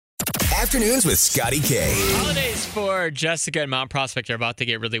Afternoons with Scotty K. Holidays for Jessica and Mount Prospect are about to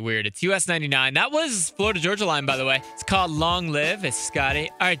get really weird. It's US 99. That was Florida Georgia line, by the way. It's called Long Live. It's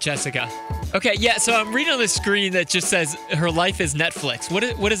Scotty. All right, Jessica. Okay, yeah, so I'm reading on the screen that just says her life is Netflix.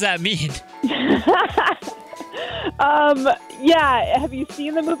 What does that mean? Yeah. Have you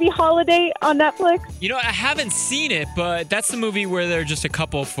seen the movie Holiday on Netflix? You know, I haven't seen it, but that's the movie where they're just a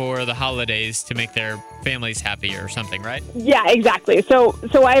couple for the holidays to make their families happy or something, right? Yeah, exactly. So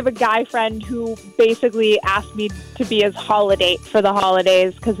I have a guy friend who basically asked me to be his holiday for the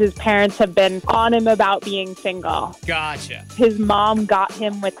holidays because his parents have been on him about being single. Gotcha. His mom got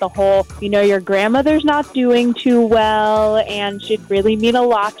him with the whole, your grandmother's not doing too well and should really mean a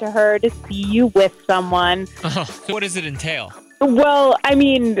lot to her to see you with someone. So what does it entail? Well, I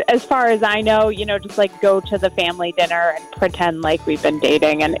mean, as far as I know, just like go to the family dinner and pretend like we've been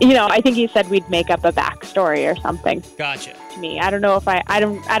dating. And, I think he said we'd make up a backstory or something. Gotcha. To me, I don't know if I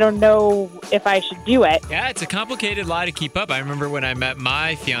don't know if I should do it. Yeah, it's a complicated lie to keep up. I remember when I met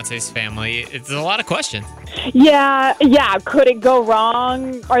my fiance's family, it's a lot of questions. Yeah. Could it go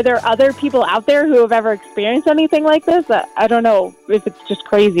wrong? Are there other people out there who have ever experienced anything like this? I don't know if it's just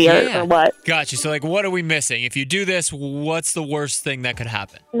crazy or what. Gotcha. So, what are we missing? If you do this, what's the worst thing that could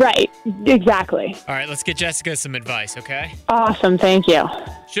happen? Right. Exactly. All right, let's get Jessica some advice, okay? Awesome. Thank you.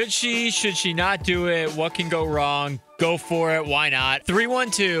 Should she not do it? What can go wrong? Go for it. Why not?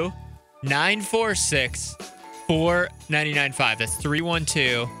 312-946-4995. That's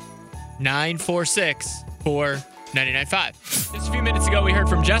 312-946-4995. Just a few minutes ago, we heard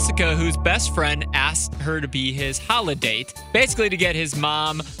from Jessica, whose best friend asked her to be his holiday, basically to get his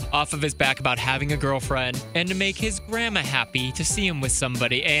mom off of his back about having a girlfriend and to make his grandma happy to see him with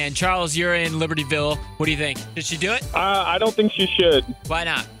somebody. And Charles, you're in Libertyville. What do you think? Did she do it? I don't think she should. Why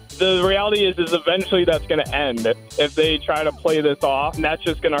not? The reality is eventually that's going to end if they try to play this off, and that's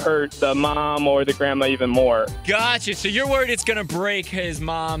just going to hurt the mom or the grandma even more. Gotcha. So you're worried it's going to break his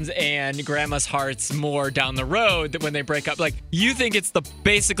mom's and grandma's hearts more down the road when they break up. You think it's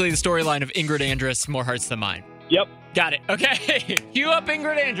basically the storyline of Ingrid Andress, More Hearts Than Mine. Yep. Got it. Okay. Cue up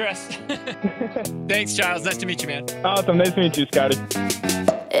Ingrid Andress. Thanks, Charles. Nice to meet you, man. Awesome. Nice to meet you, Scotty.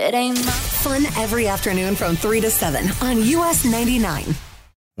 It ain't fun every afternoon from 3 to 7 on US 99.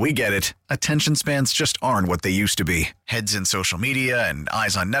 We get it. Attention spans just aren't what they used to be. Heads in social media and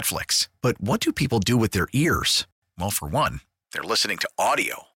eyes on Netflix. But what do people do with their ears? Well, for one, they're listening to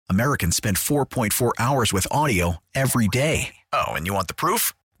audio. Americans spend 4.4 hours with audio every day. Oh, and you want the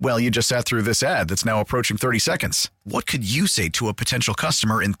proof? Well, you just sat through this ad that's now approaching 30 seconds. What could you say to a potential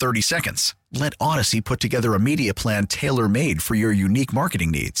customer in 30 seconds? Let Odyssey put together a media plan tailor-made for your unique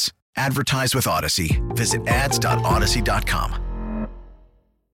marketing needs. Advertise with Odyssey. Visit ads.odyssey.com.